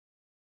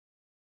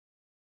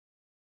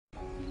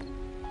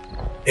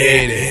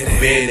Any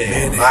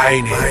minute,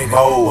 minute,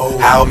 mo.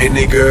 How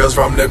many girls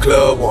from the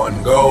club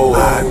want go?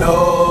 I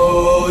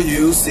know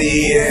you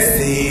see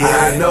it.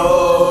 I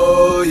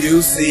know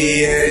you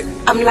see it.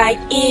 I'm like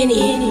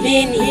any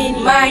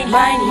minute, mine,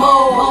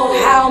 mo.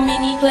 How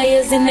many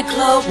players in the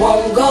club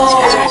won't go?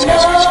 I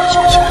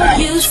know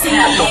you see it.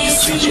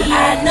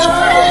 I know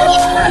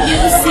you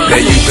see it. Now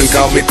you can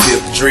call me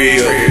Tip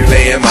Drill,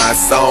 playing my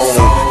song.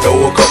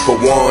 Throw a couple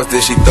ones,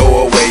 then she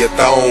throw away her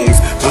thongs.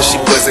 When she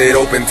puts it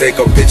open, take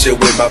a picture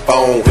with my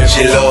phone.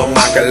 She love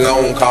my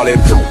cologne, call it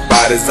Proof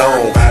by the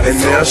Zone. And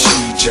now she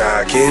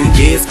jogging,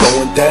 yeah, it's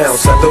going down.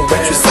 Slap the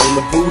waitress on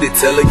the booty,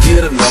 tell her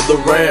get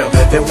another round.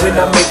 And when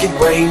I make it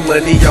rain,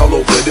 money all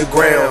over the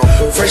ground.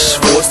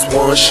 Fresh Force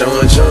One,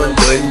 Sean John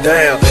button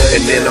down.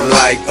 And then I'm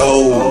like,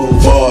 oh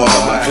boy,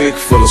 my clique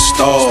full of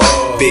stars.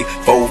 Big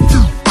 4,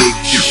 big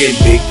chicken,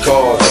 big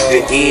cars.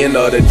 At the end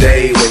of the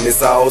day, when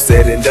it's all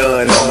said and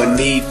done, I'ma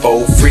need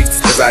 4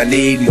 freaks, cause I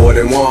need more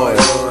than one.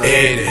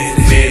 Any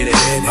minute,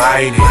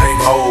 minute,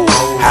 mo.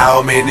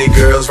 How many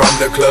girls from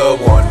the club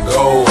want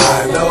go?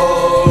 I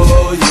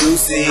know you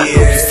see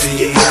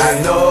it. I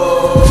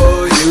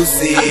know you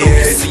see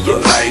it. You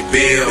like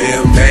Bill,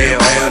 damn,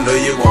 I know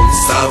you want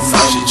some.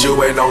 She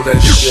chewing on the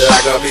juice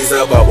like a piece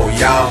of bubble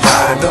yum.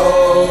 I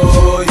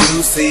know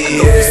you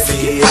see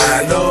it.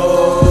 I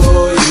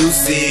know you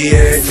see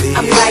it.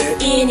 I'm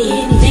like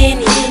any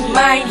minute,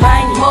 mine,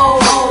 mo.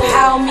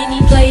 How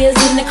many players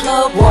in the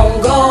club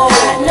won't go? I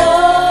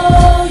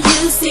know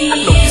you see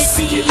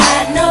it.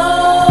 I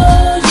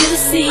know you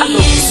see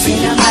it.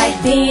 And I'm like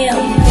damn,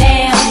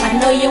 I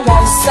know you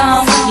want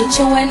some. You're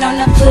chewing on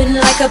the pudding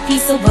like a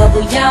piece of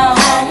bubble yum.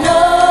 I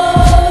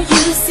know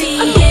you see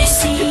it.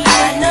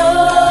 I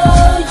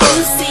know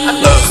you see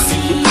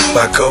it.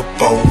 My cup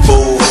on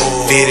full,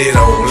 fitted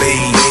on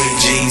lean.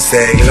 Jeans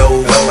sag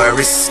low, my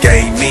wrist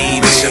ain't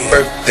mean. It's your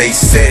birthday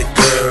set,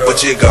 girl,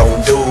 what you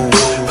gon' do?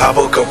 Pop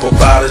a couple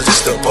bottles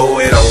just to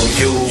pour it on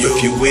you.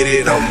 If you with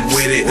it, I'm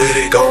with it.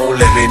 Gon'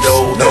 let me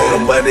know. Throw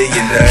the money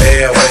in the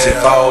air, watch it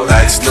fall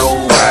like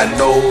snow. I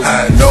know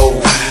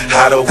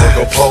how to work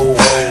a pole.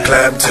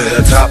 Climb to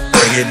the top,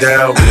 bring it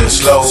down real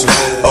slow.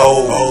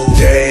 Oh,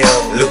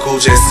 damn, look who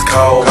just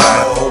called.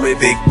 My homie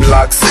Big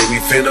Block say we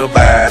finna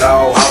buy it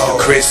all. The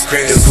Chris,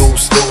 the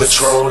Goose, the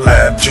Patron,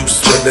 lime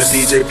juice. When the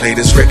DJ play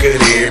this record,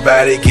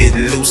 everybody get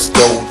loose.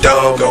 Go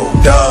dumb,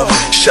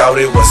 shout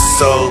it,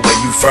 what's up, where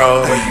you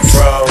from?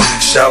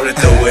 Shout it,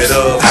 throw it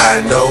up.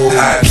 I know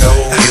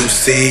you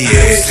see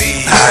it.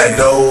 I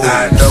know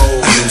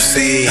you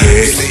see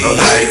it. I'm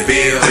like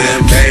Bill,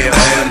 damn,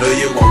 I know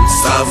you want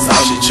some.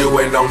 She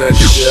chewing on the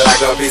juice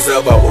like a piece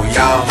of bubble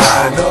yum.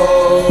 I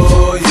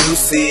know you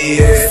see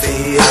it.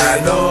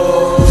 I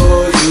know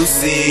you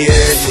see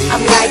it.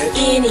 I'm like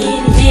any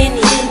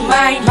minute,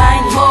 mine,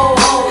 mo.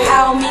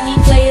 How many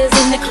players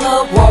in the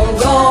club won't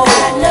go? I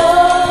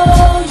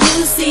know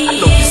you see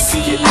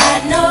it.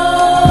 I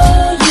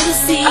know you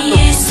see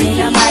it.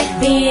 And I'm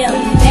like damn,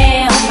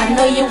 I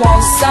know you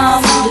want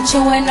some. You're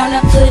chewing on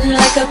the pudding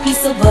like a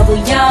piece of bubble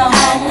yum.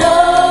 I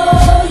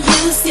know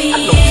you see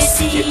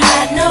it.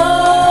 I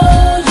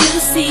know you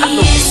see it.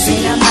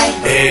 And I'm like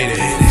any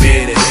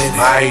minute,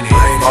 minute,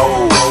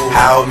 mo.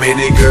 How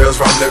many girls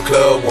from the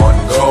club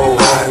want go?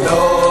 I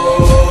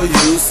know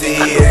you see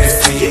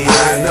it.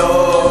 I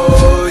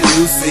know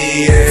you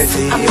see it.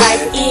 I'm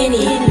like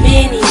any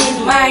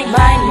minute, mine,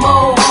 mo.